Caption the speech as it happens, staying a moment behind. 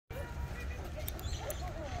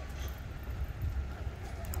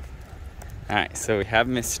Alright, so we have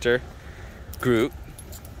Mr. Groot,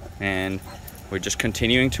 and we're just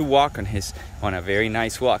continuing to walk on a very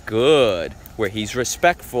nice walk. Good. Where he's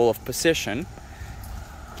respectful of position.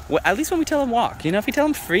 Well, at least when we tell him walk. You know, if we tell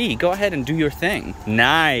him free, go ahead and do your thing.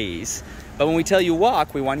 Nice. But when we tell you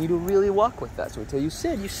walk, we want you to really walk with us. So we tell you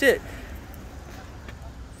sit, you sit.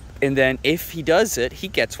 And then if he does it, he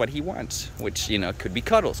gets what he wants. Which, you know, could be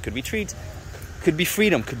cuddles, could be treats, could be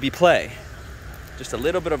freedom, could be play. Just a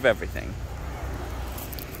little bit of everything.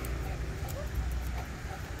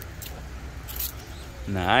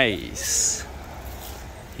 Nice.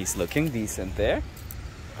 He's looking decent there.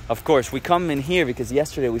 Of course, we come in here because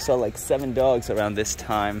yesterday we saw like 7 dogs around this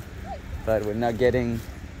time, but we're not getting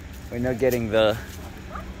the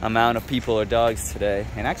amount of people or dogs today.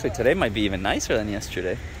 And actually today might be even nicer than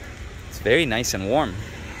yesterday. It's very nice and warm.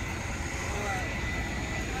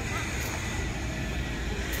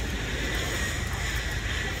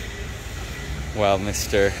 Well,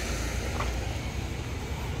 Mr.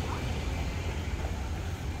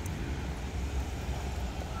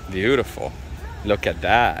 Beautiful. Look at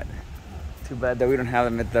that. Too bad that we don't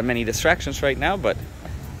have that many distractions right now, but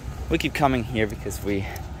we keep coming here because we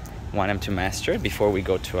want him to master it before we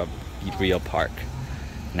go to a real park.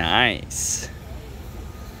 Nice.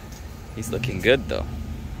 He's looking good though.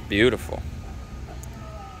 Beautiful.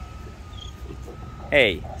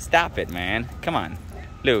 Hey, stop it, man. Come on.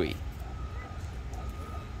 Louie.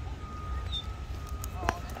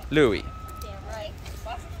 Louie.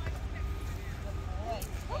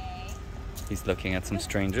 He's looking at some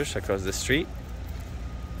strangers across the street.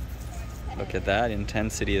 Look at that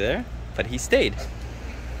intensity there. But he stayed.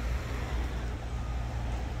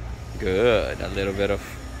 Good. A little bit of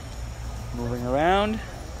moving around.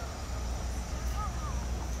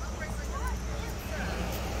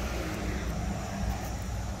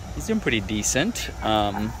 He's doing pretty decent.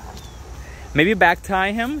 Maybe back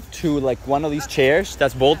tie him to like one of these chairs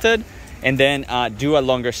that's bolted and then do a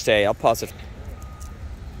longer stay. I'll pause it.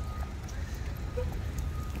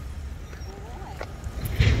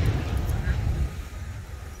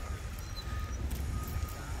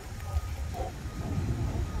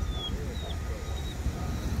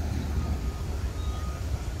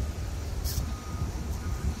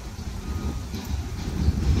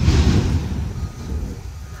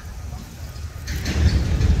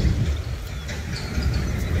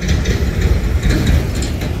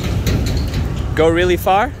 Go really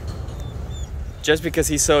far? Just because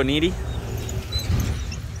he's so needy?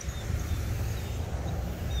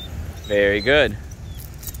 Very good.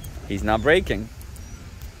 He's not breaking.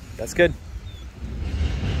 That's good.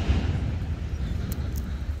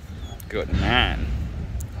 Good man.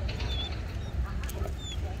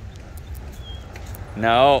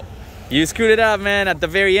 No. You screwed it up, man, at the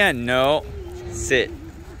very end. No. Sit.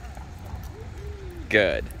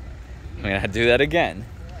 Good. I'm gonna do that again.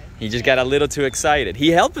 He just got a little too excited. He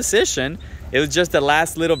held position. It was just the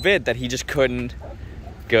last little bit that he just couldn't.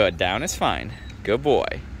 Good. Down is fine. Good boy.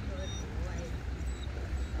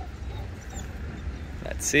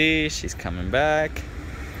 Let's see. She's coming back.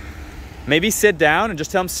 Maybe sit down and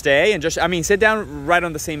just tell him stay. And sit down right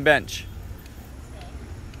on the same bench.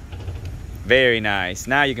 Very nice.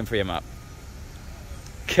 Now you can free him up.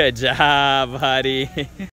 Good job, buddy.